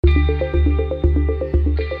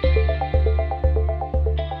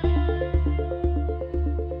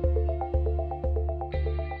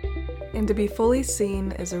and to be fully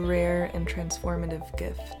seen is a rare and transformative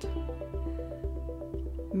gift.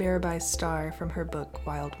 Mirabai Starr from her book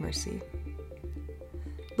Wild Mercy.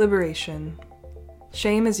 Liberation.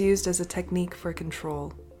 Shame is used as a technique for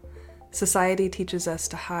control. Society teaches us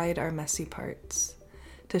to hide our messy parts,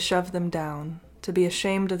 to shove them down, to be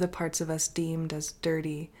ashamed of the parts of us deemed as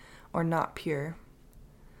dirty or not pure.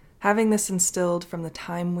 Having this instilled from the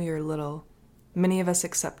time we are little, many of us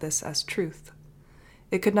accept this as truth.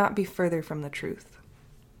 It could not be further from the truth.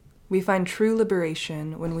 We find true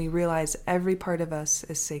liberation when we realize every part of us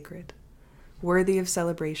is sacred, worthy of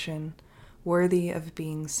celebration, worthy of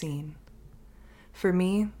being seen. For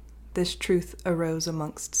me, this truth arose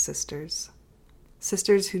amongst sisters.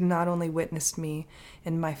 Sisters who not only witnessed me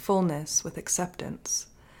in my fullness with acceptance,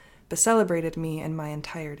 but celebrated me in my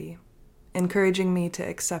entirety, encouraging me to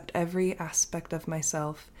accept every aspect of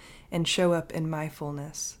myself and show up in my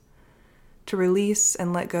fullness, to release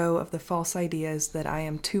and let go of the false ideas that I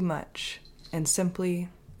am too much and simply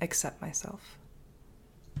accept myself.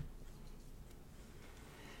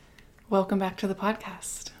 Welcome back to the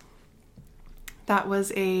podcast. That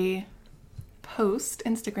was a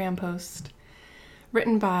Instagram post,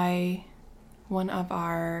 written by one of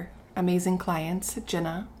our amazing clients,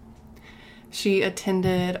 Jenna. She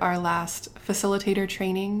attended our last facilitator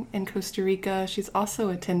training in Costa Rica. She's also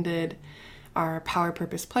attended our Power,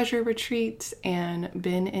 Purpose, Pleasure retreat and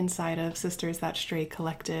been inside of Sisters That Stray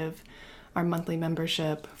Collective, our monthly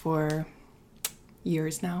membership, for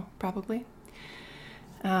years now, probably.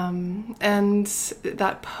 And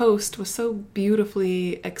that post was so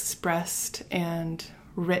beautifully expressed and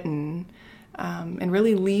written, and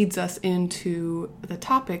really leads us into the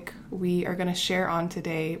topic we are going to share on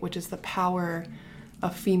today, which is the power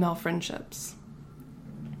of female friendships.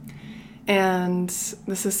 And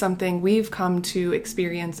this is something we've come to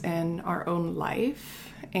experience in our own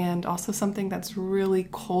life, and also something that's really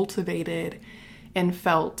cultivated and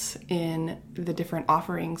felt in the different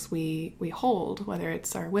offerings we hold, whether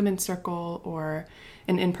it's our women's circle or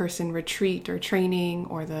an in-person retreat or training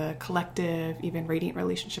or the collective, even Radiant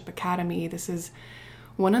Relationship Academy. This is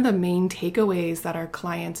one of the main takeaways that our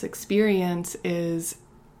clients experience, is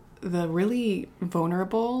the really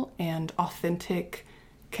vulnerable and authentic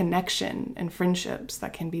connection and friendships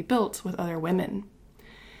that can be built with other women.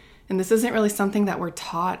 And this isn't really something that we're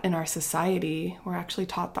taught in our society. We're actually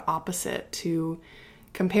taught the opposite, to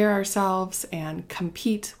compare ourselves and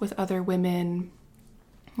compete with other women.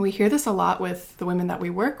 We hear this a lot with the women that we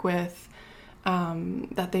work with,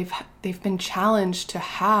 that they've been challenged to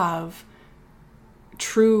have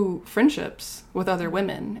true friendships with other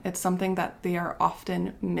women. It's something that they are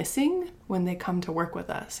often missing when they come to work with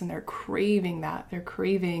us, and they're craving that. They're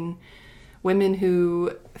craving women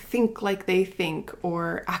who think like they think,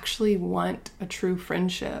 or actually want a true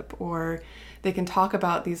friendship, or they can talk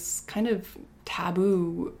about these kind of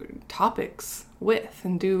taboo topics with,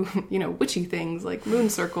 and do, witchy things like moon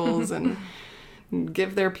circles and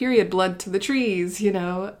give their period blood to the trees,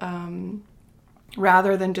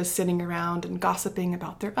 rather than just sitting around and gossiping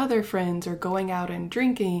about their other friends, or going out and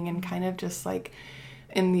drinking and kind of just like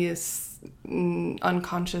in these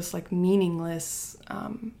unconscious, like meaningless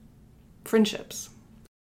friendships.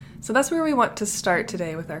 So that's where we want to start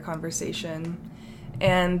today with our conversation.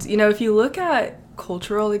 And, if you look at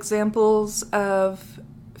cultural examples of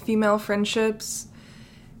female friendships,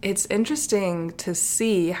 it's interesting to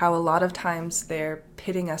see how a lot of times they're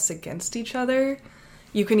pitting us against each other.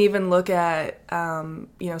 You can even look at, some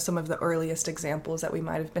of the earliest examples that we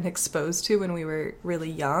might have been exposed to when we were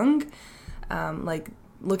really young.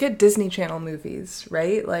 Look at Disney Channel movies,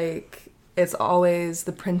 right? Like, it's always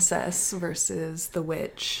the princess versus the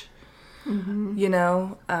witch,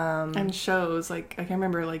 and shows, like, I can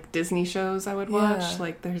remember, like, Disney shows I would watch,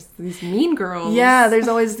 like, there's these mean girls. There's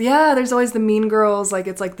always the mean girls, like,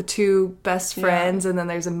 it's like the two best friends, and then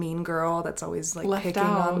there's a mean girl that's always, like, left picking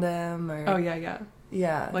out on them, or... Oh,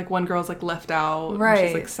 yeah. Like, one girl's, like, left out, right. And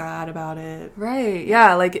she's, like, sad about it. Right,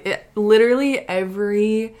 yeah, like, literally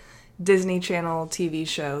every Disney Channel TV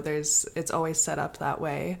show, it's always set up that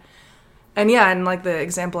way. And like the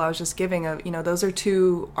example I was just giving of, those are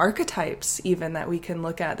two archetypes even that we can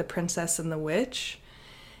look at, the princess and the witch,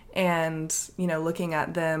 and, looking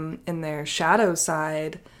at them in their shadow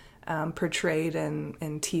side, portrayed in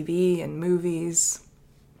TV and movies,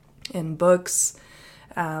 in books.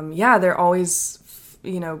 They're always,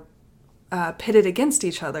 pitted against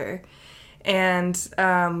each other. And,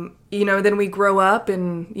 then we grow up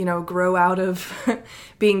and, grow out of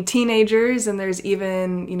being teenagers, and there's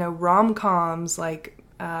even, rom-coms like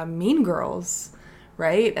Mean Girls,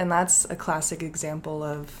 right? And that's a classic example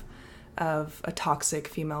of of a toxic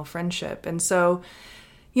female friendship. And so,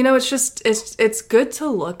 you know, it's good to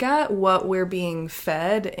look at what we're being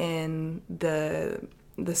fed in the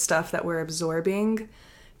stuff that we're absorbing,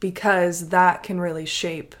 because that can really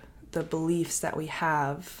shape the beliefs that we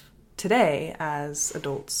have today as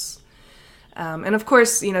adults. And of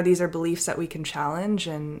course, you know, these are beliefs that we can challenge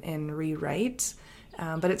and rewrite.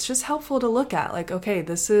 But it's just helpful to look at, like, okay,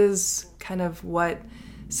 this is kind of what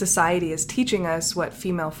society is teaching us what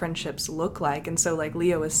female friendships look like. And so, like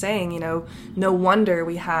Leah was saying, you know, no wonder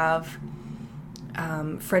we have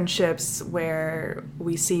friendships where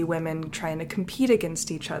we see women trying to compete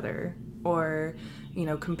against each other, or, you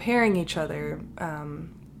know, comparing each other.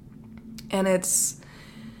 And it's,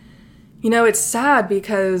 you know, it's sad,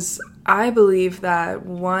 because I believe that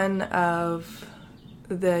one of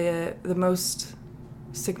the most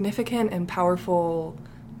significant and powerful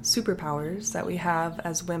superpowers that we have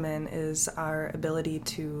as women is our ability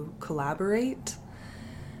to collaborate.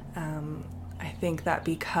 I think that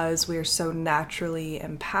because we're so naturally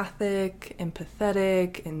empathic,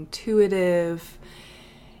 empathetic, intuitive,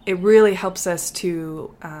 it really helps us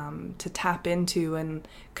to tap into and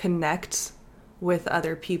connect with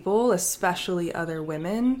other people, especially other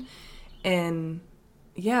women, in,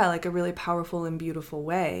 yeah, like a really powerful and beautiful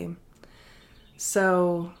way.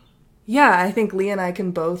 So, yeah, I think Leah and I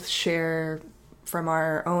can both share from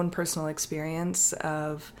our own personal experience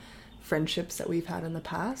of friendships that we've had in the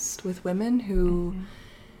past with women who,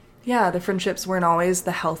 yeah, the friendships weren't always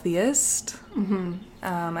the healthiest.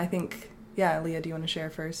 I think, yeah, Leah, do you want to share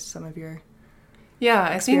first some of your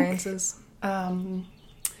experiences? I think,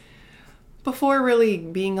 before really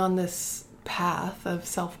being on this path of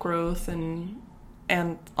self-growth and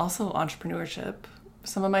also entrepreneurship,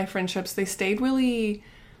 some of my friendships, they stayed really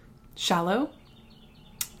shallow,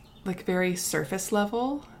 like very surface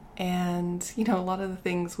level. And, you know, a lot of the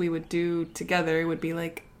things we would do together would be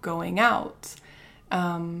like going out.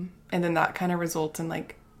 And then that kind of results in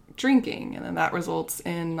like drinking. And then that results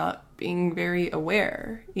in not being very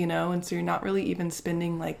aware, you know? And so you're not really even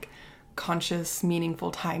spending like conscious, meaningful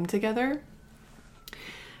time together.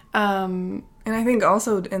 And I think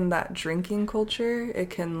also in that drinking culture, it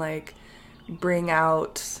can like bring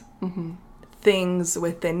out things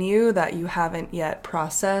within you that you haven't yet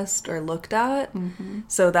processed or looked at.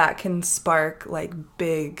 So that can spark like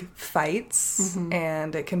big fights,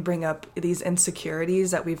 and it can bring up these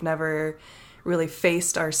insecurities that we've never really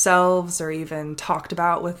faced ourselves or even talked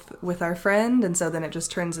about with our friend. And so then it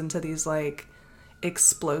just turns into these like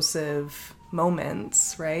explosive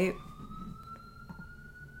moments, right?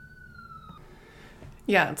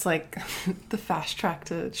 Yeah, it's like the fast track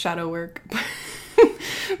to shadow work,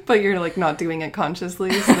 but you're like not doing it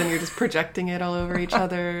consciously, so then you're just projecting it all over each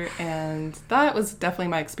other. And that was definitely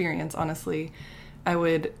my experience, honestly. I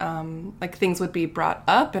would, like, things would be brought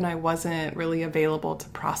up and I wasn't really available to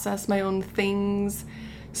process my own things.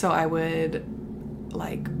 So I would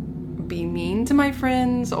like be mean to my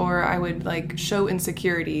friends, or I would like show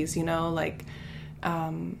insecurities, you know, like,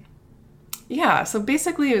 yeah, so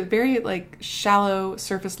basically it was very like shallow,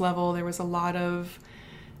 surface level. There was a lot of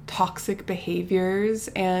toxic behaviors,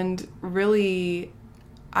 and really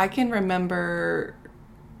I can remember,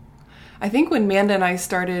 I think when Manda and I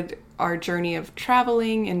started our journey of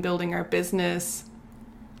traveling and building our business,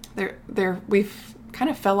 we've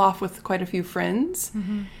kind of fell off with quite a few friends.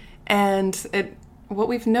 And what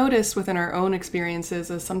we've noticed within our own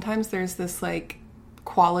experiences is sometimes there's this like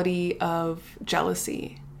quality of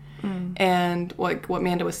jealousy. And what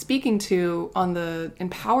Manda was speaking to, on the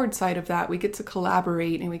empowered side of that, we get to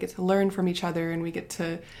collaborate and we get to learn from each other and we get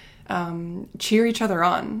to cheer each other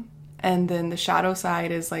on. And then the shadow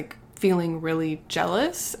side is like feeling really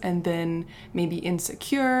jealous and then maybe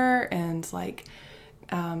insecure and like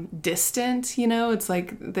distant, you know? It's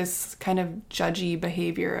like this kind of judgy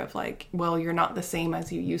behavior of like, well, you're not the same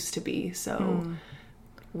as you used to be, so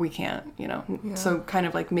we can't, you know? Yeah. So kind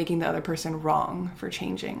of like making the other person wrong for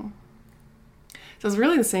changing. So it's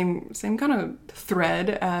really the same kind of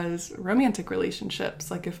thread as romantic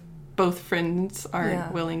relationships. Like if both friends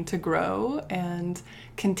aren't willing to grow and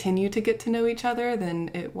continue to get to know each other,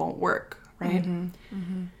 then it won't work, right?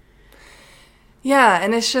 Yeah,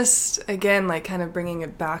 and it's just, again, like kind of bringing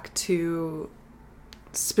it back to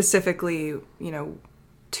specifically, you know,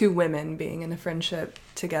 two women being in a friendship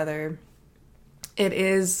together. It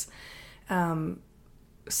is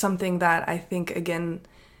something that I think, again,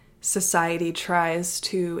 society tries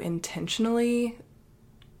to intentionally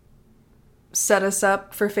set us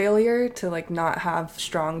up for failure, to like not have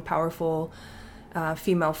strong, powerful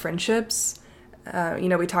female friendships.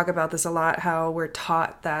 we talk about this a lot, how we're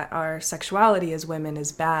taught that our sexuality as women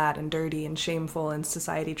is bad and dirty and shameful, and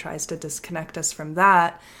society tries to disconnect us from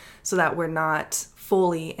that so that we're not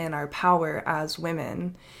fully in our power as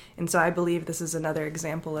women. And so I believe this is another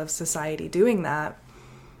example of society doing that,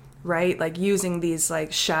 right? Like using these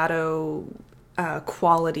like shadow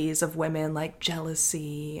qualities of women, like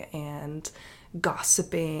jealousy and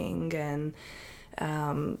gossiping and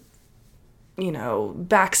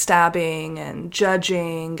backstabbing and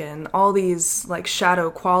judging and all these like shadow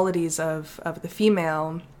qualities of the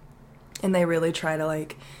female. And they really try to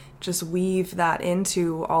like just weave that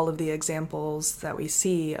into all of the examples that we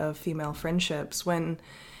see of female friendships when,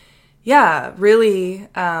 really,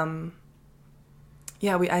 and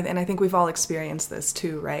I think we've all experienced this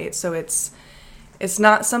too, right? So it's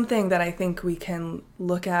not something that I think we can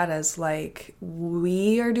look at as like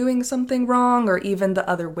we are doing something wrong, or even the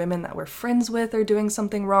other women that we're friends with are doing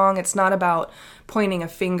something wrong. It's not about pointing a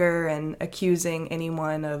finger and accusing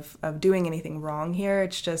anyone of doing anything wrong here.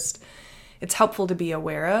 It's just, it's helpful to be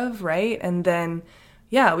aware of, right? And then,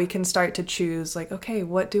 we can start to choose like, okay,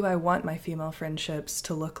 what do I want my female friendships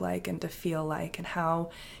to look like and to feel like, and how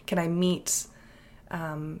can I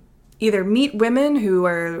either meet women who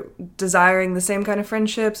are desiring the same kind of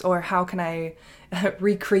friendships, or how can I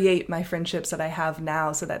recreate my friendships that I have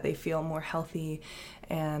now so that they feel more healthy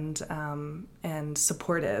and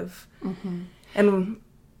supportive. Mm-hmm. And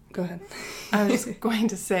go ahead. I was just going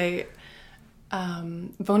to say,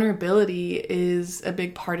 vulnerability is a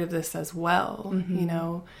big part of this as well,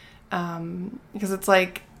 because it's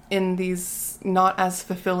like in these not as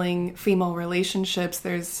fulfilling female relationships,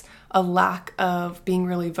 there's a lack of being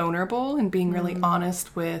really vulnerable and being really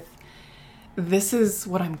honest with, this is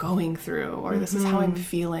what I'm going through, or this is how I'm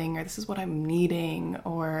feeling, or this is what I'm needing,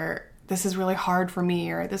 or this is really hard for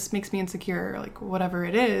me, or this makes me insecure, like whatever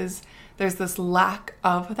it is. There's this lack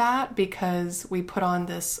of that because we put on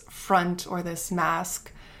this front or this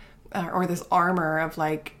mask or this armor of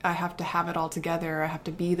like, I have to have it all together. I have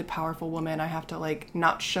to be the powerful woman. I have to like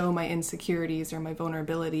not show my insecurities or my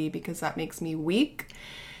vulnerability because that makes me weak.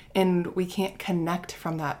 And we can't connect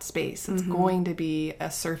from that space. It's going to be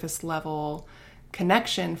a surface level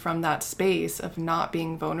connection from that space of not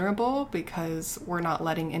being vulnerable because we're not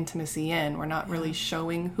letting intimacy in. We're not really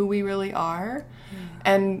showing who we really are. Yeah.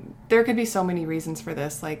 And there could be so many reasons for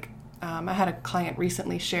this. Like, I had a client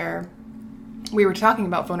recently share, we were talking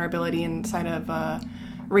about vulnerability inside of a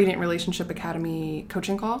Radiant Relationship Academy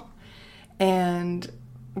coaching call. And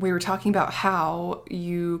we were talking about how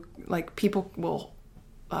people will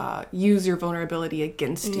use your vulnerability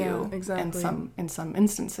against you in some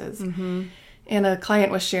instances. Mm-hmm. And a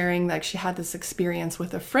client was sharing like she had this experience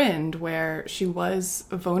with a friend where she was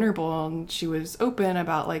vulnerable and she was open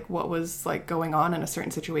about like what was like going on in a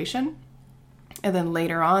certain situation. And then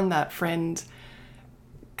later on, that friend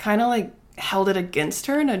kind of like held it against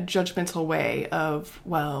her in a judgmental way of,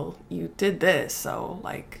 well, you did this, so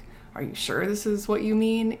like, are you sure this is what you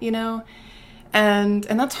mean, And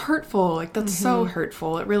that's hurtful. Like, that's so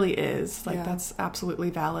hurtful. It really is. Like, that's absolutely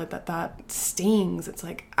valid that stings. It's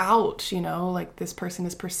like, ouch, like this person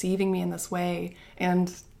is perceiving me in this way.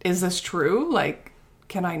 And is this true? Like,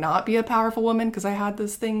 can I not be a powerful woman because I had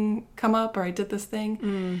this thing come up or I did this thing?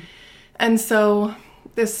 Mm. And so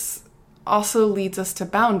this also leads us to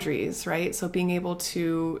boundaries, right? So being able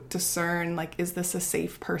to discern, like, is this a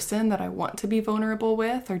safe person that I want to be vulnerable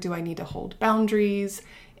with? Or do I need to hold boundaries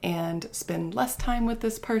and spend less time with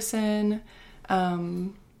this person,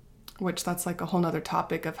 which that's like a whole nother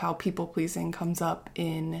topic of how people pleasing comes up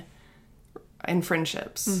in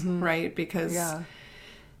friendships, right? Because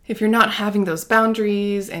if you're not having those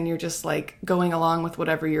boundaries and you're just like going along with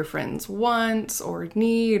whatever your friends want or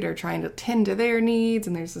need or trying to tend to their needs,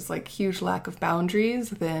 and there's this like huge lack of boundaries,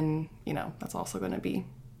 then, that's also going to be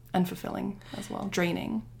unfulfilling as well,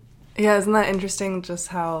 draining. Yeah, isn't that interesting just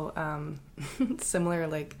how similar,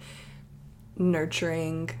 like,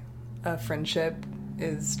 nurturing a friendship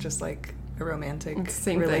is just like a romantic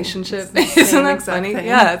relationship? Isn't that funny? Thing.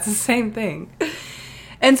 Yeah, it's the same thing.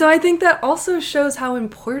 And so I think that also shows how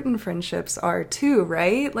important friendships are too,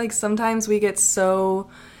 right? Like, sometimes we get so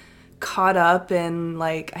caught up in,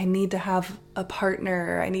 like, I need to have a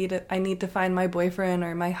partner, I need to find my boyfriend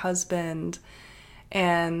or my husband,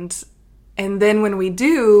 and then when we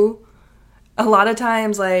do, a lot of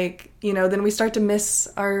times, like, then we start to miss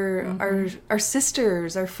our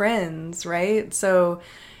sisters, our friends, right? So,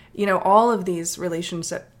 all of these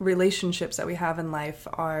relationships that we have in life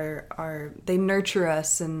are they nurture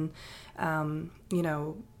us, and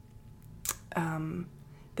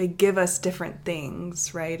they give us different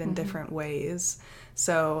things, right, in different ways.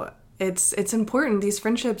 So it's important. These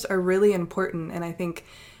friendships are really important, and I think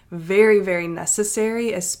very, very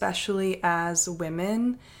necessary, especially as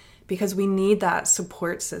women, because we need that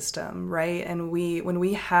support system, right? And when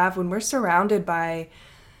we're surrounded by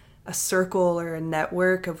a circle or a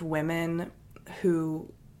network of women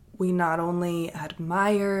who we not only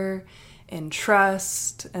admire and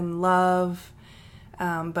trust and love,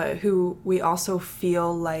 but who we also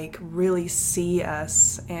feel like really see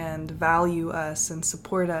us and value us and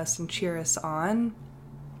support us and cheer us on,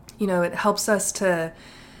 it helps us to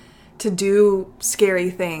do scary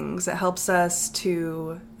things. It helps us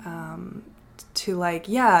to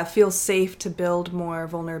feel safe to build more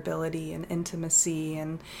vulnerability and intimacy,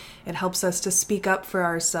 and it helps us to speak up for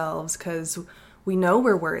ourselves because we know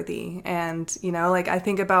we're worthy. And I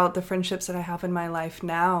think about the friendships that I have in my life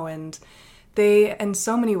now, and they in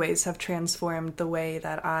so many ways have transformed the way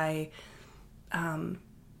that I am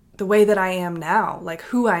now, like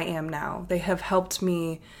who I am now. They have helped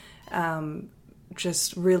me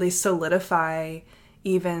just really solidify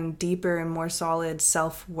even deeper and more solid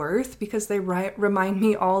self-worth, because they remind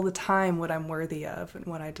me all the time what I'm worthy of and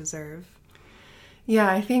what I deserve. Yeah,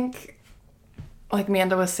 I think, like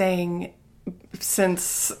Amanda was saying,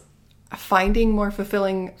 since finding more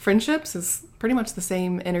fulfilling friendships is pretty much the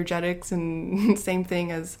same energetics and same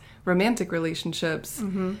thing as romantic relationships.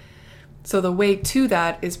 Mm-hmm. So the way to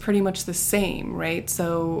that is pretty much the same, right?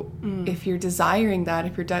 So if you're desiring that,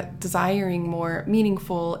 if you're desiring more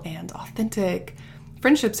meaningful and authentic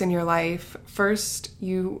friendships in your life, first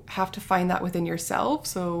you have to find that within yourself.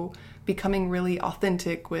 So becoming really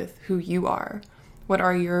authentic with who you are. What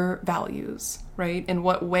are your values, right? In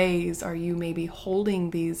what ways are you maybe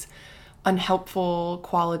holding these unhelpful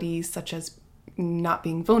qualities, such as not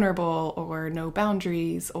being vulnerable or no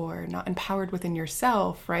boundaries or not empowered within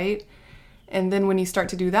yourself, right? And then when you start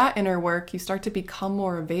to do that inner work, you start to become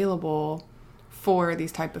more available for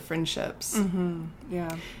these type of friendships. Mm-hmm.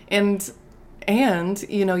 Yeah. And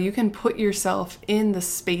you can put yourself in the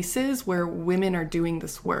spaces where women are doing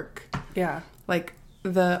this work. Yeah. Like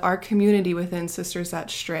our community within Sisters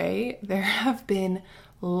That Stray, there have been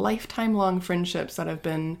lifetime long friendships that have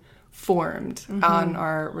been formed on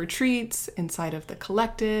our retreats, inside of the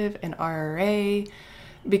collective and RRA,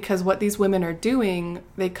 because what these women are doing,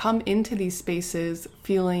 they come into these spaces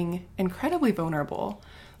feeling incredibly vulnerable.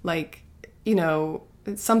 Like,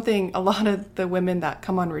 it's something a lot of the women that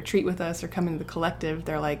come on retreat with us or come into the collective,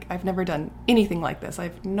 they're like, I've never done anything like this. I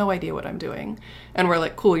have no idea what I'm doing. And we're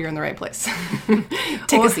like, cool, you're in the right place.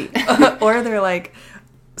 Take a seat. Or they're like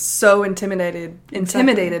so intimidated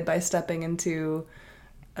by stepping into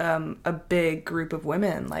a big group of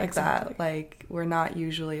women like that. Like, we're not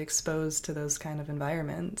usually exposed to those kind of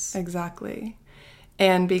environments. Exactly.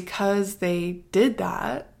 And because they did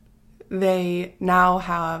that, they now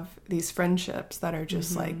have these friendships that are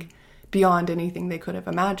just like beyond anything they could have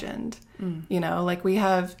imagined. Like we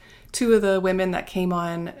have two of the women that came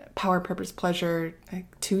on Power, Purpose, Pleasure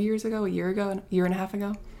like 2 years ago, a year and a half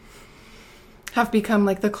ago, have become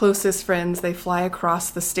like the closest friends. They fly across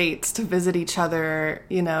the states to visit each other,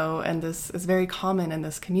 and this is very common in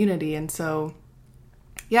this community. And so,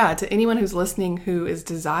 yeah, to anyone who's listening who is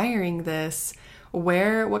desiring this,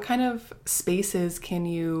 what kind of spaces can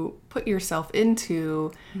you put yourself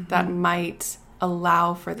into that might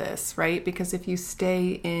allow for this, right? Because if you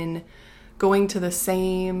stay in going to the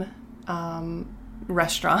same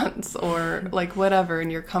restaurants or like whatever in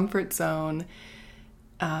your comfort zone,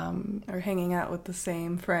 or hanging out with the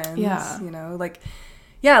same friends, like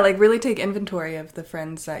really take inventory of the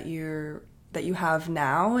friends that you have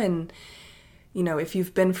now. And if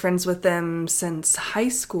you've been friends with them since high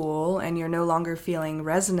school and you're no longer feeling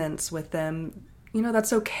resonance with them,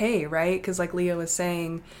 that's okay, right? Because like Leah was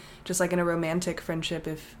saying, just like in a romantic friendship,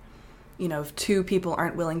 if two people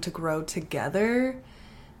aren't willing to grow together,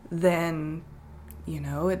 then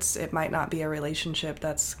it might not be a relationship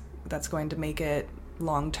that's going to make it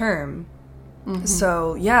long term.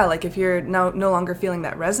 So yeah, like if you're no longer feeling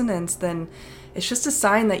that resonance, then it's just a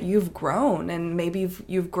sign that you've grown, and maybe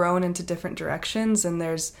you've grown into different directions, and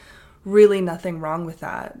there's really nothing wrong with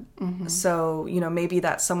that. So maybe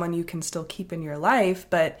that's someone you can still keep in your life.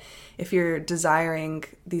 But if you're desiring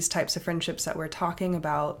these types of friendships that we're talking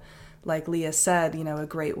about, like Leah said, a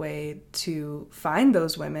great way to find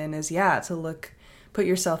those women is to put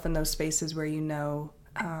yourself in those spaces where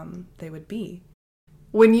they would be.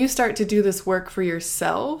 When you start to do this work for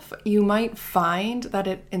yourself, you might find that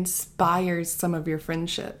it inspires some of your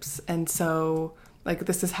friendships. And so, like,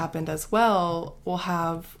 this has happened as well. We'll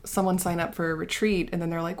have someone sign up for a retreat, and then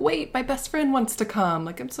they're like, wait, my best friend wants to come.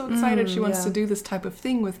 Like, I'm so excited she wants to do this type of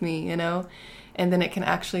thing with me, And then it can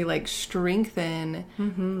actually like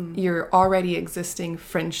strengthen your already existing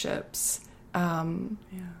friendships.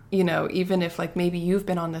 You know, even if like maybe you've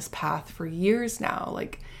been on this path for years now,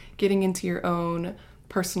 like getting into your own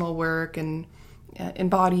personal work and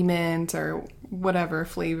embodiment or whatever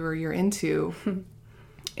flavor you're into,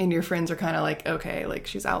 and your friends are kind of like, okay, like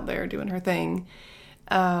she's out there doing her thing.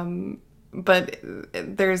 But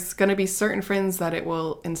there's going to be certain friends that it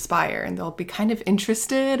will inspire, and they'll be kind of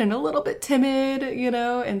interested and a little bit timid, you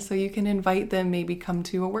know, and so you can invite them, maybe come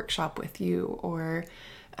to a workshop with you, or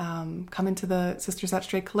come into the Sisters That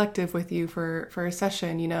Stray collective with you for a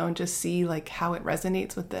session, you know, and just see like how it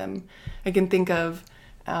resonates with them. I can think of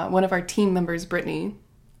one of our team members, Brittany.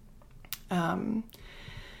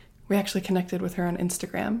 We actually connected with her on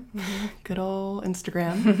Instagram. Good old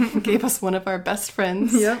Instagram. Gave us one of our best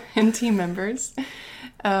friends and team members.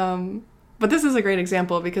 But this is a great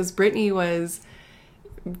example because Brittany was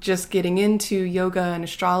just getting into yoga and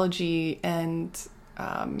astrology and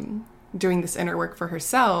doing this inner work for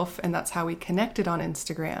herself. And that's how we connected on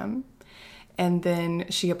Instagram. And then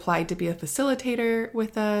she applied to be a facilitator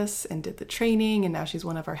with us and did the training. And now she's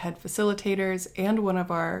one of our head facilitators and one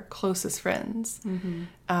of our closest friends.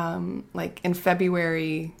 Like in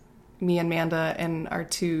February, me and Amanda and our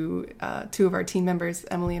two of our team members,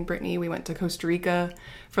 Emily and Brittany, we went to Costa Rica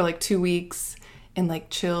for like 2 weeks and like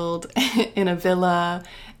chilled in a villa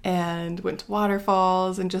and went to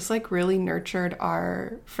waterfalls and just like really nurtured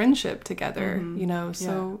our friendship together, you know,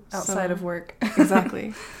 outside of work.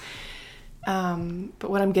 Exactly. But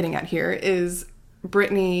what I'm getting at here is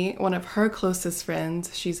Brittany, one of her closest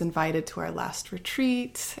friends, she's invited to our last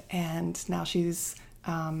retreat, and now she's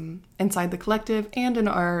inside the collective and an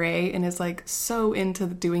RRA, and is like so into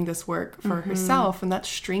doing this work for herself, and that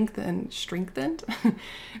strengthened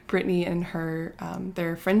Brittany and her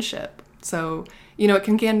their friendship. So, you know,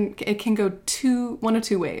 it can go one of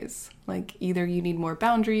two ways. Like either you need more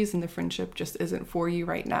boundaries and the friendship just isn't for you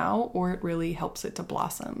right now, or it really helps it to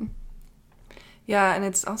blossom. Yeah, and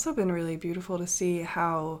it's also been really beautiful to see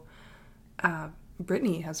how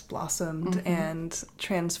Brittany has blossomed and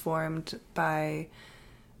transformed by,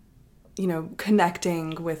 you know,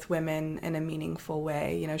 connecting with women in a meaningful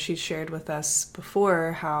way. You know, she shared with us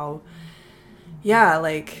before how,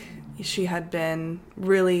 like she had been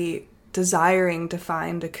really desiring to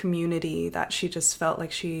find a community that she just felt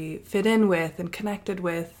like she fit in with and connected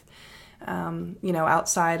with, you know,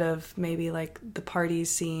 outside of maybe like the party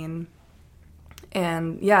scene.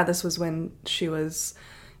 And this was when she was,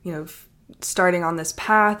 you know, starting on this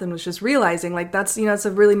path and was just realizing like that's, you know, it's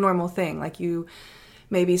a really normal thing. Like you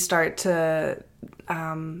maybe start to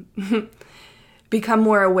become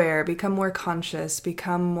more aware, become more conscious,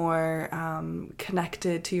 become more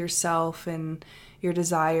connected to yourself and your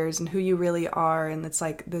desires and who you really are. And it's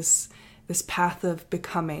like this path of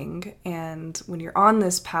becoming. And when you're on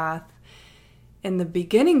this path, in the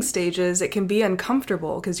beginning stages, it can be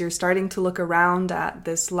uncomfortable because you're starting to look around at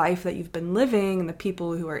this life that you've been living and the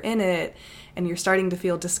people who are in it, and you're starting to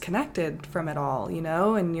feel disconnected from it all, you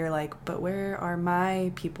know? And you're like, but where are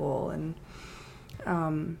my people? And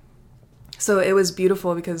so it was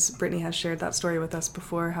beautiful because Brittany has shared that story with us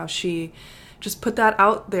before, how she just put that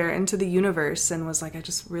out there into the universe and was like, I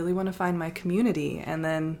just really want to find my community. And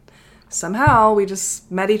then somehow we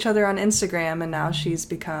just met each other on Instagram, and now she's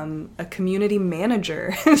become a community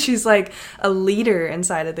manager. She's like a leader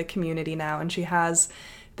inside of the community now, and she has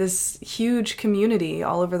this huge community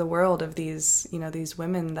all over the world of these, you know, these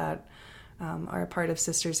women that are a part of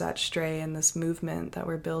Sisters That Stray and this movement that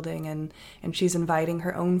we're building, and she's inviting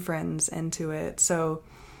her own friends into it. So,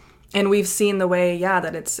 and we've seen the way,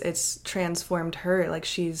 that it's transformed her. Like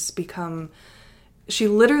she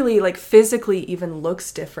literally like physically even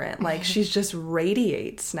looks different. Like she's just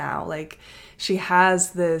radiates now. Like she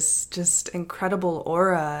has this just incredible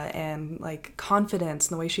aura and like confidence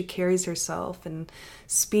in the way she carries herself and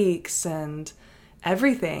speaks and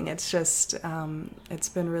everything. It's just, it's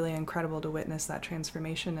been really incredible to witness that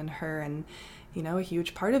transformation in her. And, you know, a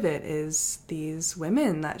huge part of it is these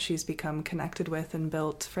women that she's become connected with and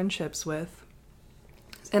built friendships with.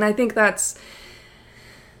 And I think that's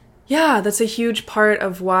a huge part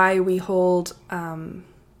of why we hold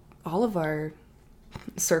all of our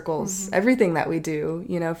circles, everything that we do.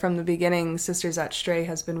 You know, from the beginning, Sisters That Stray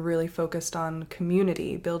has been really focused on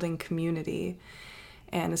community, building community.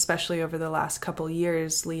 And especially over the last couple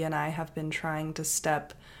years, Leah and I have been trying to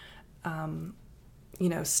step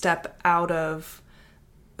out of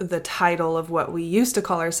the title of what we used to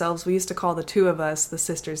call ourselves. We used to call the two of us the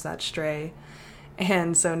Sisters That Stray.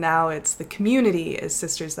 And so now it's the community is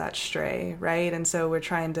Sisters That Stray, right? And so we're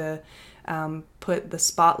trying to put the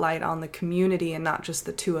spotlight on the community and not just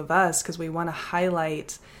the two of us, because we want to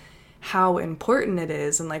highlight how important it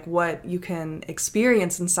is and like what you can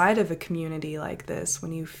experience inside of a community like this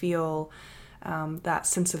when you feel that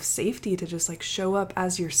sense of safety to just like show up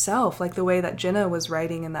as yourself, like the way that Jenna was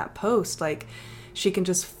writing in that post. Like she can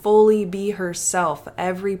just fully be herself.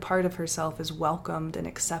 Every part of herself is welcomed and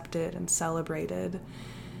accepted and celebrated.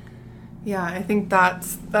 Yeah, I think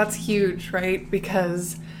that's huge, right?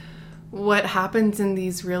 Because what happens in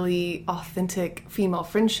these really authentic female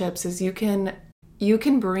friendships is you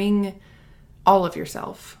can bring all of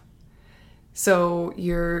yourself. So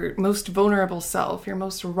your most vulnerable self, your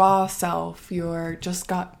most raw self, your just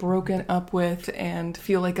got broken up with and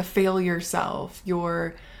feel like a failure self,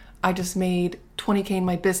 your I just made 20K in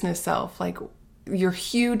my business self, like your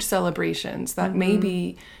huge celebrations that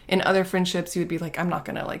maybe in other friendships you would be like, I'm not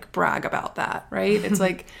gonna like brag about that, right? It's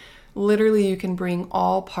like literally you can bring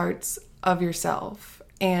all parts of yourself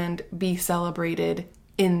and be celebrated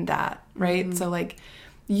in that, right? So like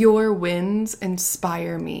your wins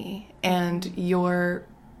inspire me and your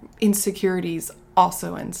insecurities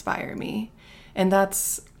also inspire me. And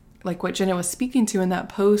that's like what Jenna was speaking to in that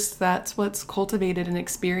post. That's what's cultivated and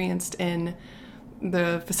experienced in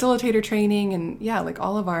the facilitator training and like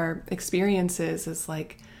all of our experiences is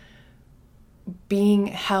like being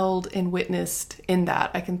held and witnessed in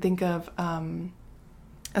that. I can think of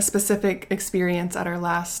a specific experience at our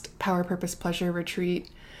last Power, Purpose, Pleasure retreat.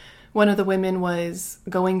 One of the women was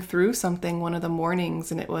going through something one of the mornings,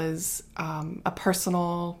 and it was a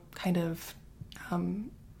personal kind of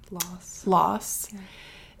loss. Yeah.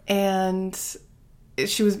 And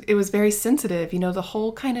it was very sensitive, the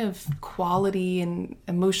whole kind of quality and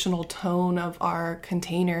emotional tone of our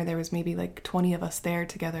container. There was maybe like 20 of us there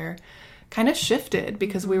together, kind of shifted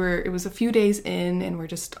because it was a few days in and we're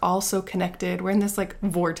just all so connected. We're in this like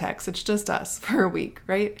vortex. It's just us for a week,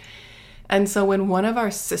 right? And so when one of our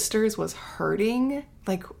sisters was hurting,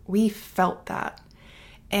 like we felt that.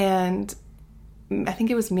 And I think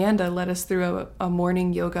it was Manda led us through a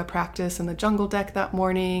morning yoga practice in the jungle deck that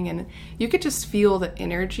morning. And you could just feel the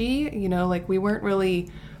energy, like we weren't really,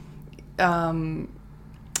 there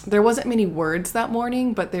wasn't many words that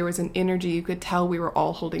morning, but there was an energy. You could tell we were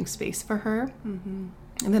all holding space for her. Mm-hmm.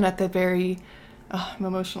 And then at the very, I'm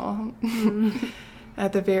emotional.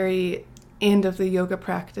 At the very end of the yoga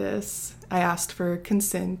practice, I asked for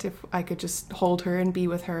consent if I could just hold her and be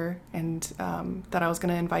with her, and that I was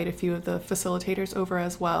going to invite a few of the facilitators over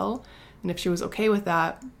as well, and if she was okay with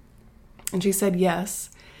that. And she said yes.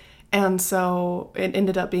 And so it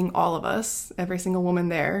ended up being all of us, every single woman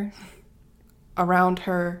there, around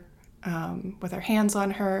her, with our hands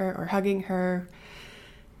on her or hugging her.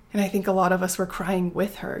 And I think a lot of us were crying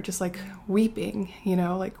with her, just like weeping,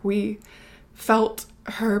 like we felt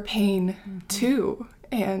her pain too.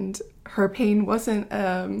 And her pain wasn't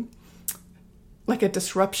like a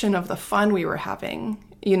disruption of the fun we were having.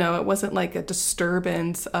 It wasn't like a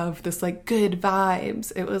disturbance of this like good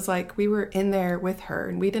vibes. It was like we were in there with her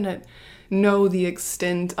and we didn't know the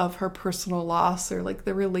extent of her personal loss or like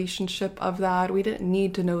the relationship of that. We didn't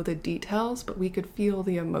need to know the details, but we could feel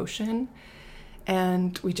the emotion.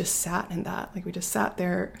 And we just sat in that. Like we just sat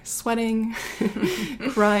there sweating,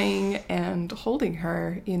 crying and holding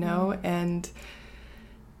her, and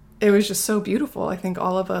it was just so beautiful. I think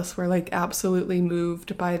all of us were like absolutely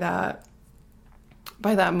moved by that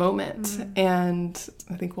moment. And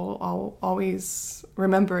I think we'll all always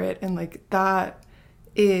remember it. And like that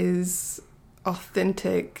is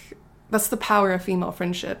authentic. That's the power of female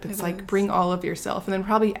friendship. It's like bring all of yourself. And then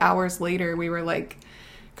probably hours later we were like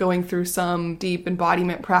going through some deep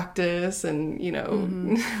embodiment practice and,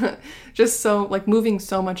 just so like moving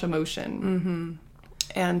so much emotion.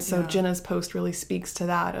 And so Jenna's post really speaks to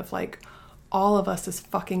that of like, all of us is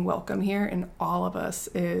fucking welcome here and all of us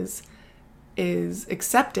is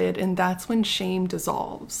accepted. And that's when shame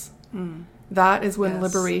dissolves. That is when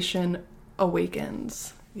liberation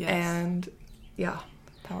awakens. And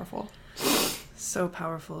powerful. So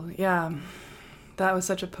powerful. Yeah. That was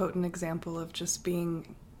such a potent example of just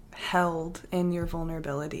being held in your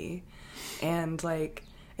vulnerability. And like,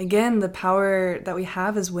 again, the power that we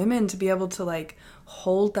have as women to be able to like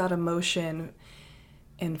hold that emotion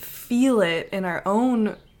and feel it in our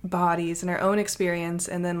own bodies and our own experience,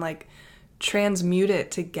 and then like transmute it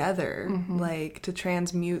together, like to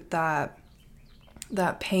transmute that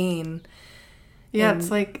pain. Yeah,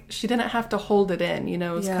 it's like she didn't have to hold it in, it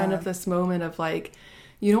was kind of this moment of like,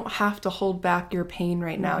 you don't have to hold back your pain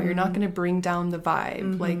right now. You're not going to bring down the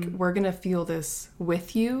vibe. Like, we're going to feel this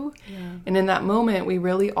with you. And in that moment, we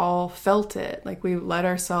really all felt it. Like, we let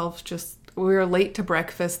ourselves just we were late to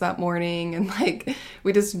breakfast that morning, and like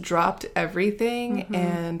we just dropped everything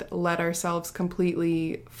and let ourselves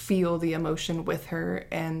completely feel the emotion with her.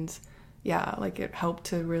 And yeah, like it helped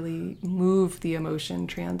to really move the emotion,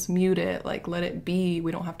 transmute it, like let it be.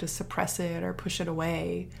 We don't have to suppress it or push it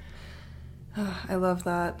away. I love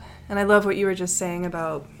that. And I love what you were just saying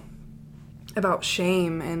about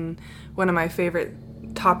shame. And one of my favorite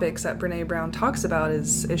topics that Brene Brown talks about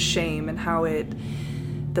is shame, and how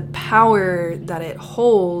the power that it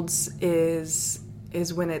holds is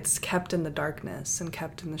when it's kept in the darkness and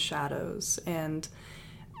kept in the shadows. And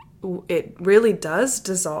it really does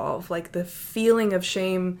dissolve. Like the feeling of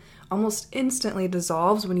shame almost instantly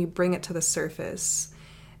dissolves when you bring it to the surface.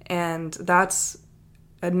 And that's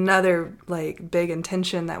another like big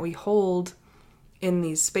intention that we hold in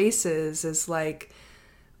these spaces, is like,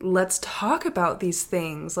 let's talk about these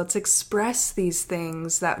things. Let's express these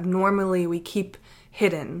things that normally we keep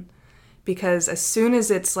hidden. Because as soon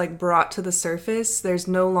as it's like brought to the surface, there's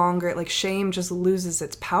no longer, like, shame just loses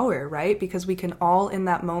its power, right? Because we can all in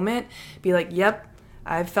that moment be like, yep,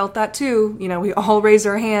 I've felt that too. You know, we all raise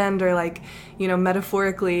our hand, or like, you know,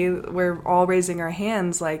 metaphorically, we're all raising our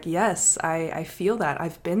hands like, yes, I feel that.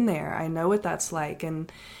 I've been there. I know what that's like.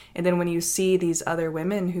 And then when you see these other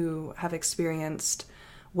women who have experienced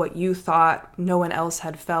what you thought no one else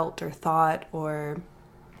had felt or thought, or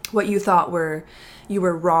what you thought you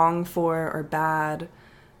were wrong for or bad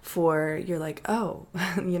for, you're like, oh,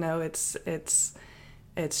 you know, it's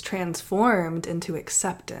transformed into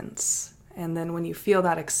acceptance. And then when you feel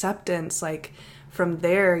that acceptance, like from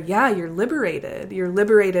there, yeah, you're liberated. You're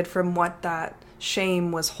liberated from what that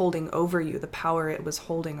shame was holding over you, the power it was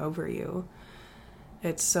holding over you.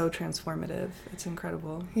 It's so transformative. It's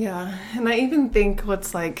incredible. Yeah. And I even think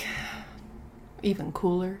what's like even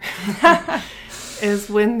cooler is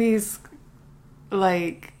when these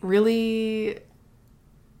like really,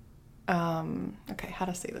 okay, how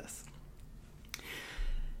to say this?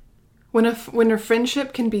 When a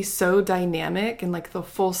friendship can be so dynamic and like the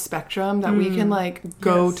full spectrum that we can like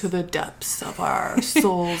go to the depths of our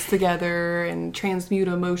souls together and transmute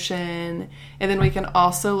emotion, and then we can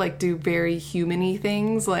also like do very human-y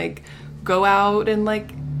things, like go out and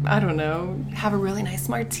like, I don't know, have a really nice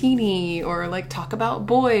martini, or like talk about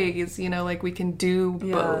boys, you know, like we can do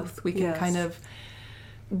both. We can kind of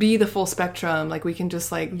be the full spectrum. Like we can just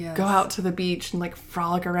like go out to the beach and like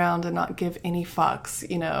frolic around and not give any fucks,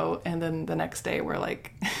 you know, and then the next day we're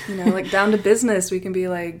like, you know, like down to business. We can be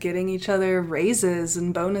like getting each other raises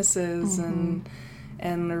and bonuses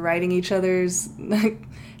and writing each other's,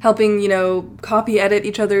 helping, you know, copy edit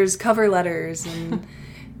each other's cover letters, and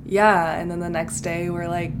and then the next day we're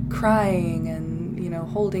like crying and, you know,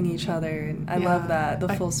 holding each other. And I love that, the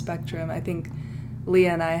full spectrum. I think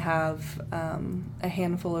Leah and I have a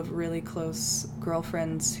handful of really close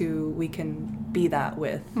girlfriends who we can be that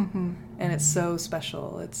with. And it's so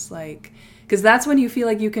special. It's like, because that's when you feel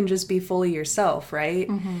like you can just be fully yourself, right?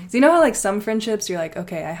 So you know how like some friendships you're like,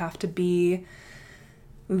 okay, I have to be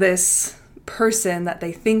this person that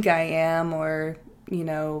they think I am, or, you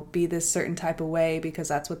know, be this certain type of way because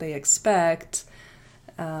that's what they expect.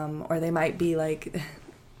 Or they might be like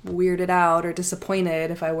weirded out or disappointed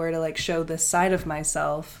if I were to like show this side of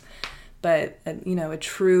myself. But you know, a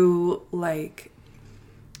true like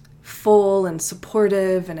full and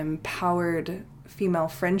supportive and empowered female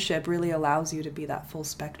friendship really allows you to be that full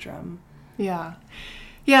spectrum. Yeah.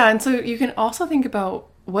 And so you can also think about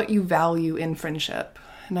what you value in friendship.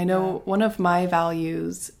 And I know one of my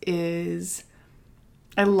values is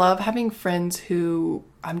I love having friends who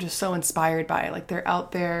I'm just so inspired by. Like they're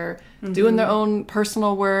out there doing their own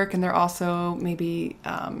personal work, and they're also maybe,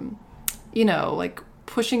 you know, like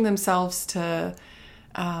pushing themselves to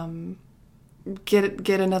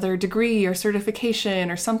get another degree or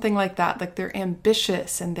certification or something like that. Like they're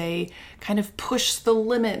ambitious and they kind of push the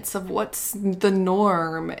limits of what's the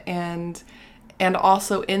norm, and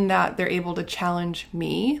also in that they're able to challenge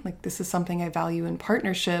me. Like this is something I value in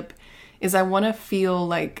partnership, is I want to feel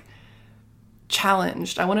like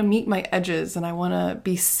challenged. I want to meet my edges, and I want to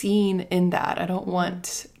be seen in that. I don't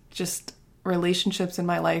want just relationships in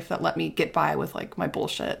my life that let me get by with like my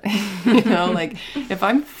bullshit. You know, like if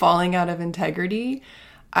I'm falling out of integrity,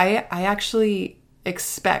 I actually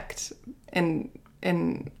expect and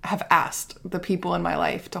have asked the people in my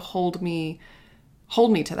life to hold me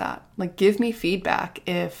to that. Like give me feedback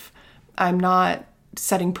if I'm not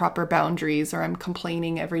setting proper boundaries, or I'm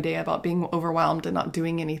complaining every day about being overwhelmed and not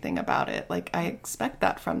doing anything about it. Like I expect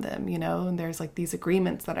that from them, you know. And there's like these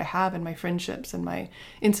agreements that I have in my friendships and my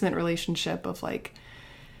intimate relationship of like,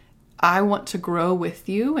 I want to grow with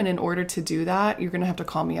you, and in order to do that, you're going to have to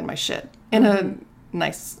call me on my shit in a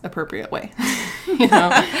nice, appropriate way, you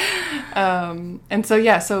know? And so,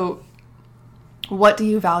 yeah, so what do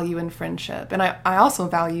you value in friendship? And I also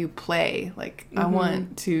value play. Like, I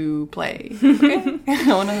want to play. Okay?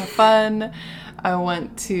 I want to have fun. I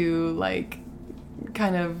want to, like,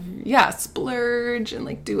 kind of, splurge and,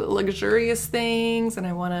 like, do luxurious things. And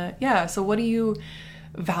I want to, so what do you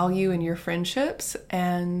value in your friendships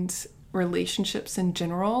and relationships in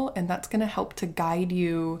general? And that's going to help to guide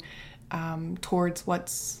you towards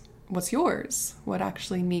what's yours, what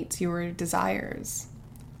actually meets your desires.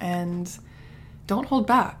 And don't hold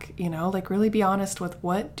back, you know, like really be honest with,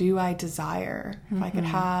 what do I desire? If I could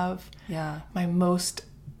have my most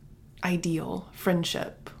ideal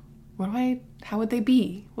friendship, how would they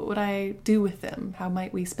be? What would I do with them? How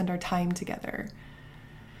might we spend our time together?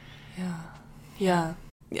 Yeah.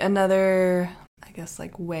 Another, I guess,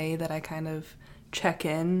 like way that I kind of check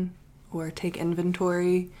in or take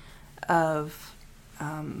inventory of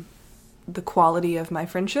the quality of my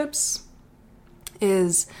friendships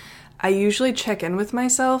is I usually check in with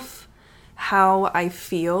myself how I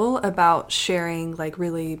feel about sharing like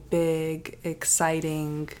really big,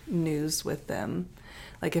 exciting news with them.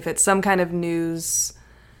 Like if it's some kind of news,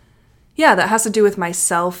 that has to do with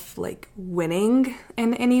myself, like winning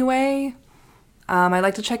in any way. I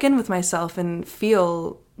like to check in with myself and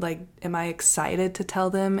feel like, am I excited to tell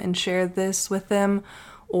them and share this with them?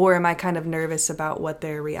 Or am I kind of nervous about what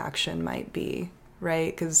their reaction might be,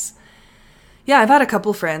 right? Because I've had a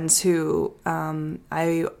couple friends who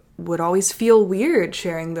I would always feel weird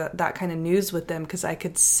sharing that kind of news with them because I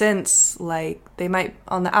could sense like they might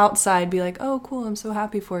on the outside be like, oh, cool, I'm so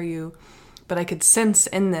happy for you. But I could sense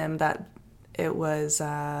in them that it was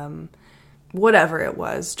whatever it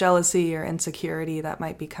was, jealousy or insecurity that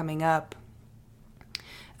might be coming up.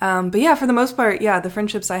 But for the most part, the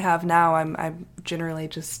friendships I have now, I'm generally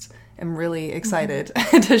just am really excited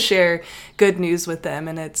to share good news with them.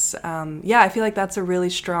 And it's, I feel like that's a really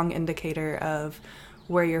strong indicator of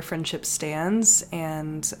where your friendship stands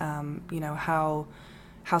and, how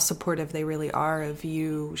supportive they really are of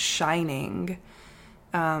you shining.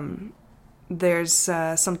 There's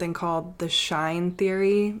something called the Shine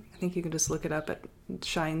Theory. I think you can just look it up at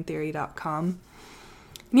shinetheory.com.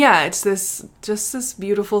 It's this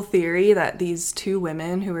beautiful theory that these two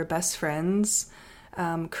women who were best friends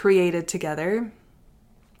created together.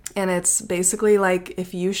 And it's basically like,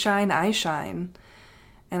 if you shine, I shine.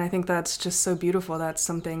 And I think that's just so beautiful. That's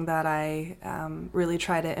something that I really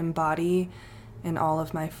try to embody in all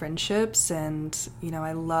of my friendships. And,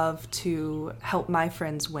 I love to help my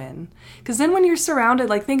friends win. Because then when you're surrounded,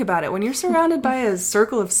 like think about it, when you're surrounded by a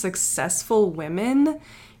circle of successful women,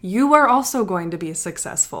 you are also going to be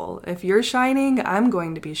successful. If you're shining, I'm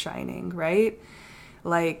going to be shining, right?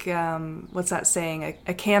 Like, what's that saying?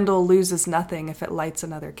 A candle loses nothing if it lights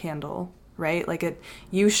another candle, right? Like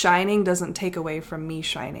you shining doesn't take away from me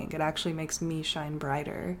shining. It actually makes me shine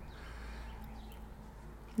brighter.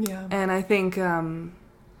 Yeah. And I think,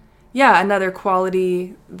 another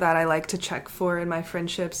quality that I like to check for in my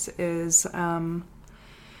friendships is,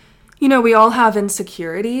 we all have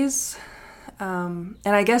insecurities. And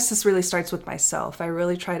I guess this really starts with myself. I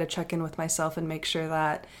really try to check in with myself and make sure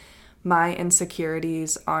that my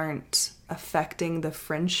insecurities aren't affecting the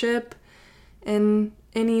friendship in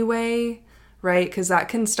any way, right? Because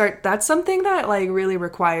that's something that like really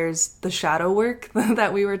requires the shadow work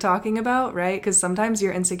that we were talking about, right? Because sometimes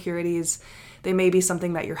your insecurities, they may be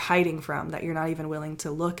something that you're hiding from, that you're not even willing to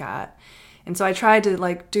look at. And so I try to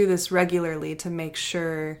like do this regularly to make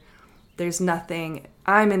sure there's nothing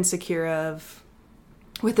I'm insecure of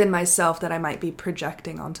within myself that I might be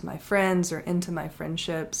projecting onto my friends or into my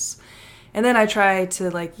friendships. And then I try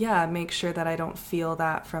to make sure that I don't feel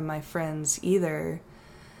that from my friends either.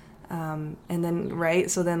 And then, right?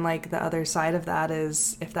 So then the other side of that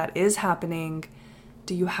is, if that is happening,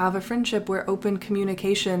 do you have a friendship where open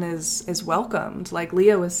communication is welcomed? Like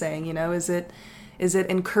Leah was saying, is it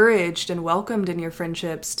encouraged and welcomed in your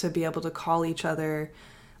friendships to be able to call each other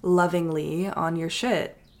lovingly on your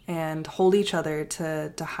shit and hold each other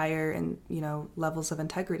to higher and levels of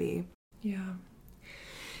integrity?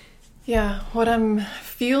 Yeah, what I'm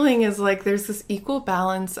feeling is like there's this equal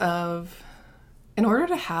balance of, in order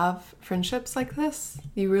to have friendships like this,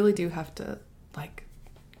 you really do have to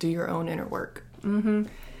do your own inner work.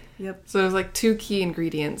 Yep. So there's two key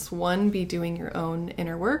ingredients. One, be doing your own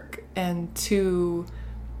inner work, and two,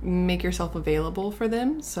 make yourself available for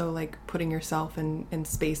them. So putting yourself in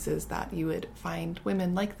spaces that you would find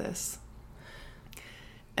women like this.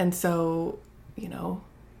 And so,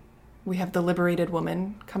 we have the Liberated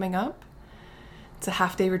Woman coming up. It's a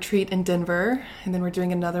half-day retreat in Denver, and then we're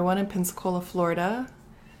doing another one in Pensacola, Florida.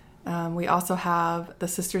 We also have the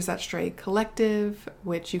Sisters That Stray Collective,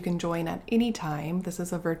 which you can join at any time. This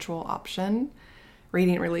is a virtual option.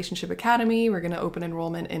 Radiant Relationship Academy, we're going to open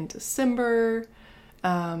enrollment in December.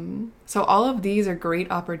 So all of these are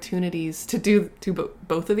great opportunities to do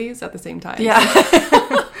both of these at the same time.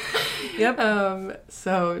 Yeah. Yep.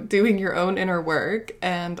 So doing your own inner work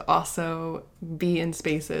and also be in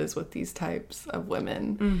spaces with these types of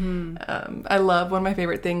women. I love, one of my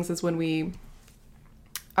favorite things is when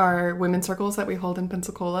our women's circles that we hold in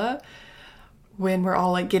Pensacola, when we're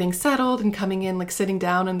all like getting settled and coming in, like sitting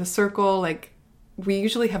down in the circle, like we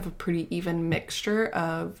usually have a pretty even mixture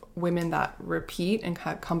of women that repeat and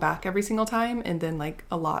come back every single time, and then like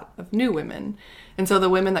a lot of new women. And so the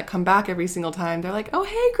women that come back every single time, they're like, oh,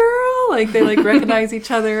 hey girl, like they like recognize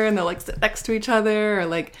each other, and they'll like sit next to each other, or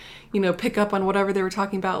like, you know, pick up on whatever they were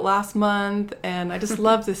talking about last month. And I just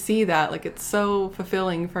love to see that. Like, it's so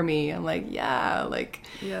fulfilling for me. I'm like, yeah, like,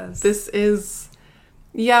 yes, this is,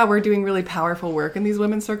 yeah, we're doing really powerful work in these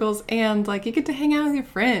women's circles, and like you get to hang out with your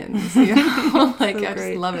friends, you know? Like, so I great.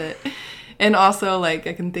 just love it. And also, like,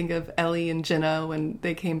 I can think of Ellie and Jenna when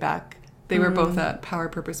they came back. They were both at Power,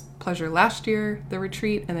 Purpose, Pleasure last year, the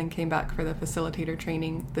retreat, and then came back for the facilitator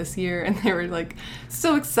training this year. And they were like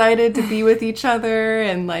so excited to be with each other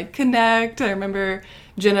and like connect. I remember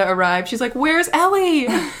Jenna arrived. She's like, "Where's Ellie?"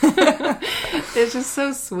 It's just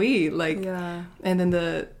so sweet. Like, Yeah. And then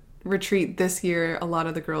the retreat this year, a lot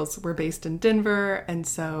of the girls were based in Denver, and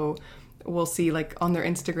so we'll see like on their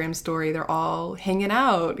Instagram story, they're all hanging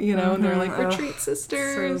out, you know, and they're like retreat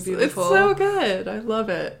sisters. So beautiful. It's so good. I love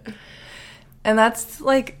it. And that's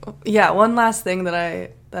like, yeah, one last thing that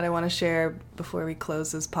I want to share before we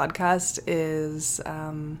close this podcast is,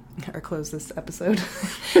 or close this episode.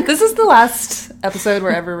 This is the last episode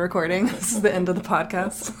we're ever recording. This is the end of the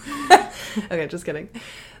podcast. Okay, just kidding.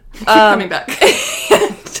 Keep coming back.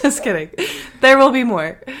 Just kidding. There will be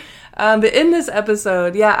more. But in this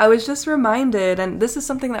episode, yeah, I was just reminded, and this is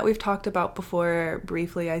something that we've talked about before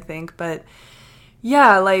briefly, I think, but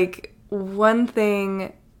yeah, like one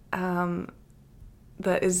thing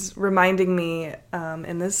that is reminding me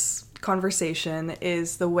in this conversation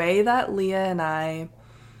is the way that Leah and I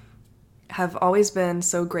have always been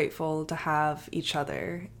so grateful to have each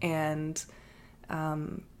other. And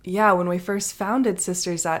yeah, when we first founded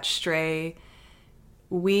Sisters That Stray,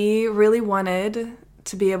 we really wanted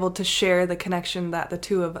to be able to share the connection that the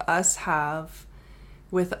two of us have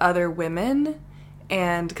with other women.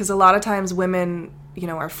 And because a lot of times women, you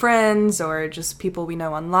know, our friends or just people we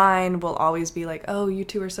know online will always be like, oh, you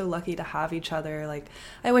two are so lucky to have each other. Like,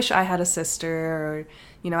 I wish I had a sister, or,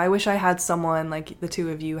 you know, I wish I had someone like the two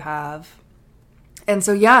of you have. And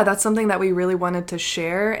so, yeah, that's something that we really wanted to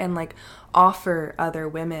share and like offer other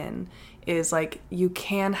women, is like, you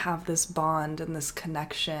can have this bond and this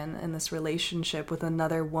connection and this relationship with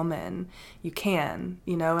another woman. You can,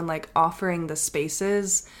 you know, and like offering the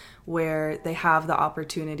spaces where they have the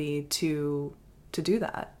opportunity to do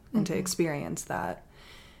that and to experience that.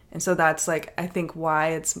 And so that's like, I think why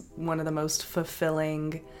it's one of the most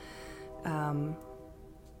fulfilling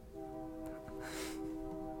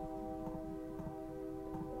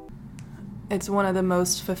it's one of the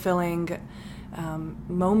most fulfilling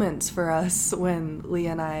moments for us when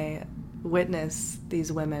Leah and I witness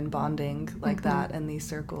these women bonding like that in these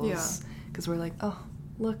circles. Yeah. Because we're like, oh,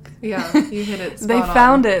 look. Yeah, you hit it spot They on.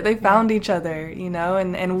 found it. They found each other, you know,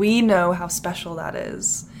 and we know how special that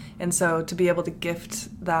is. And so to be able to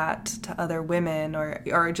gift that to other women,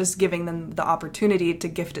 or just giving them the opportunity to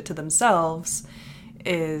gift it to themselves,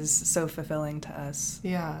 is so fulfilling to us.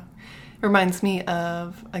 Yeah. Reminds me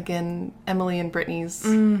of, again, Emily and Brittany's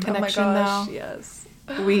connection now. Yes.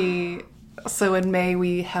 So in May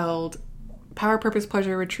we held Power, Purpose,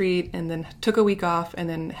 Pleasure retreat, and then took a week off, and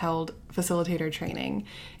then held facilitator training.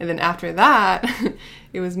 And then after that,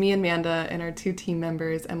 it was me and Amanda and our two team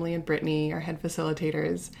members, Emily and Brittany, our head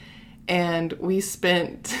facilitators. And we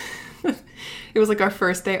spent, it was like our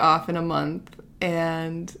first day off in a month,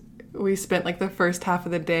 and we spent like the first half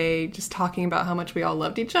of the day just talking about how much we all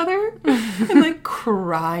loved each other and like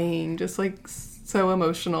crying, just like so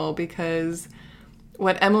emotional, because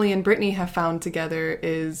what Emily and Brittany have found together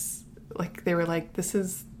is like, they were like, this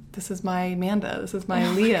is my Amanda, this is my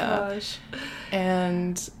Leah. Gosh.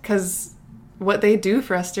 And because what they do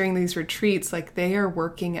for us during these retreats, like, they are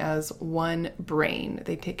working as one brain.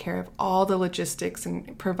 They take care of all the logistics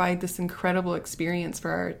and provide this incredible experience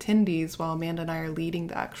for our attendees while Amanda and I are leading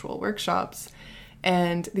the actual workshops.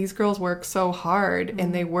 And these girls work so hard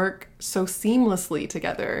and they work so seamlessly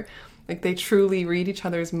together. Like, they truly read each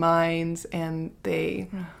other's minds, and they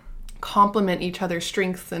complement each other's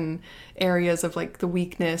strengths and areas of like the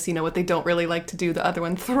weakness, you know, what they don't really like to do, the other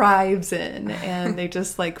one thrives in, and they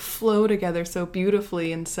just like flow together so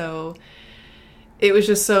beautifully. And so it was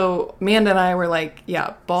just so, Amanda and I were like,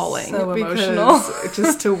 yeah, bawling. So emotional.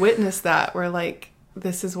 Just to witness that, we're like,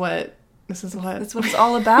 this is what it's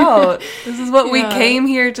all about. This is what we came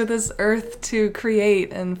here to this earth to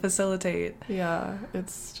create and facilitate. Yeah,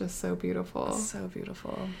 it's just so beautiful. So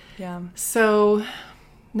beautiful. Yeah. So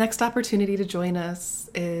next opportunity to join us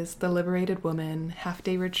is the Liberated Woman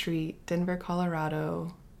Half-Day Retreat, Denver,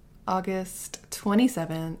 Colorado, August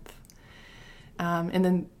 27th. And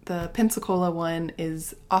then the Pensacola one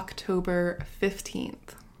is October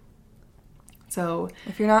 15th. So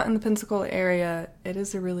if you're not in the Pensacola area, it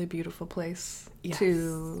is a really beautiful place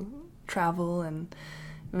to travel and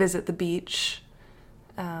visit the beach.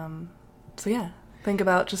 So yeah, think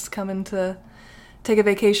about just coming to take a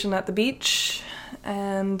vacation at the beach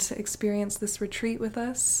and experience this retreat with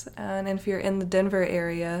us. And if you're in the Denver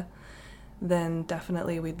area, then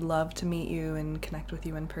definitely we'd love to meet you and connect with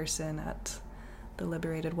you in person at the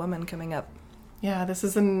Liberated Woman coming up. Yeah, this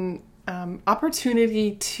is an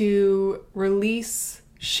opportunity to release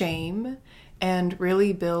shame and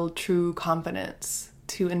really build true confidence,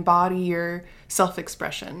 to embody your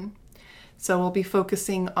self-expression. So we'll be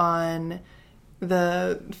focusing on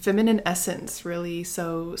the feminine essence, really,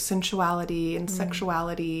 so sensuality and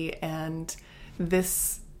sexuality, and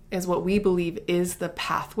this is what we believe is the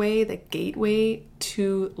pathway, the gateway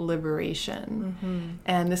to liberation.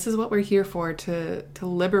 And this is what we're here for, to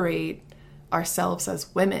liberate ourselves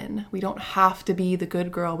as women. We don't have to be the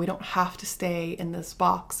good girl. We don't have to stay in this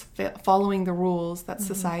box following the rules that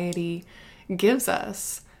society gives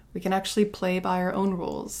us. We can actually play by our own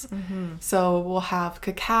rules. So we'll have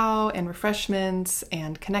cacao and refreshments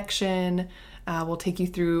and connection. We'll take you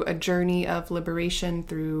through a journey of liberation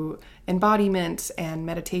through embodiment and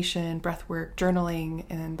meditation, breathwork, journaling,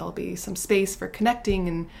 and there'll be some space for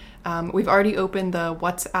connecting. And we've already opened the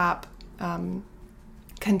WhatsApp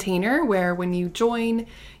container where when you join,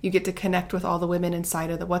 you get to connect with all the women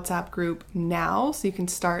inside of the WhatsApp group now, so you can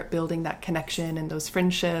start building that connection and those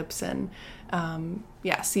friendships and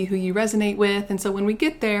see who you resonate with. And so when we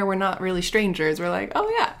get there, we're not really strangers. We're like, oh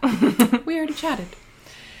yeah, we already chatted.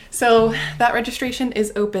 So that registration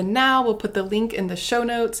is open now. We'll put the link in the show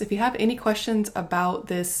notes. If you have any questions about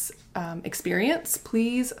this experience,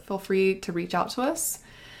 please feel free to reach out to us.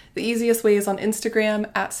 The easiest way is on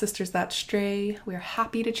Instagram at Sisters That Stray. We're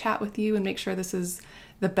happy to chat with you and make sure this is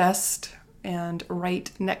the best and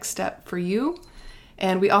right next step for you.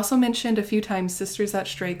 And we also mentioned a few times Sisters That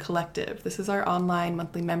Stray Collective. This is our online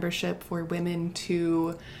monthly membership for women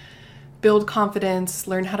to build confidence,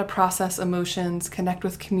 learn how to process emotions, connect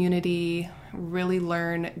with community, really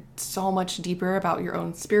learn so much deeper about your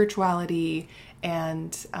own spirituality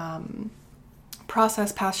and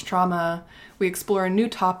process past trauma. We explore a new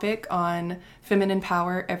topic on feminine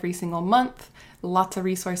power every single month. Lots of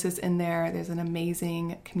resources in there. There's an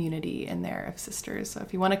amazing community in there of sisters. So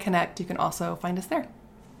if you want to connect, you can also find us there.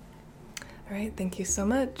 All right, thank you so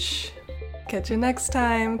much. Catch you next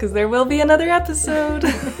time, because there will be another episode.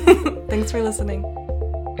 Thanks for listening.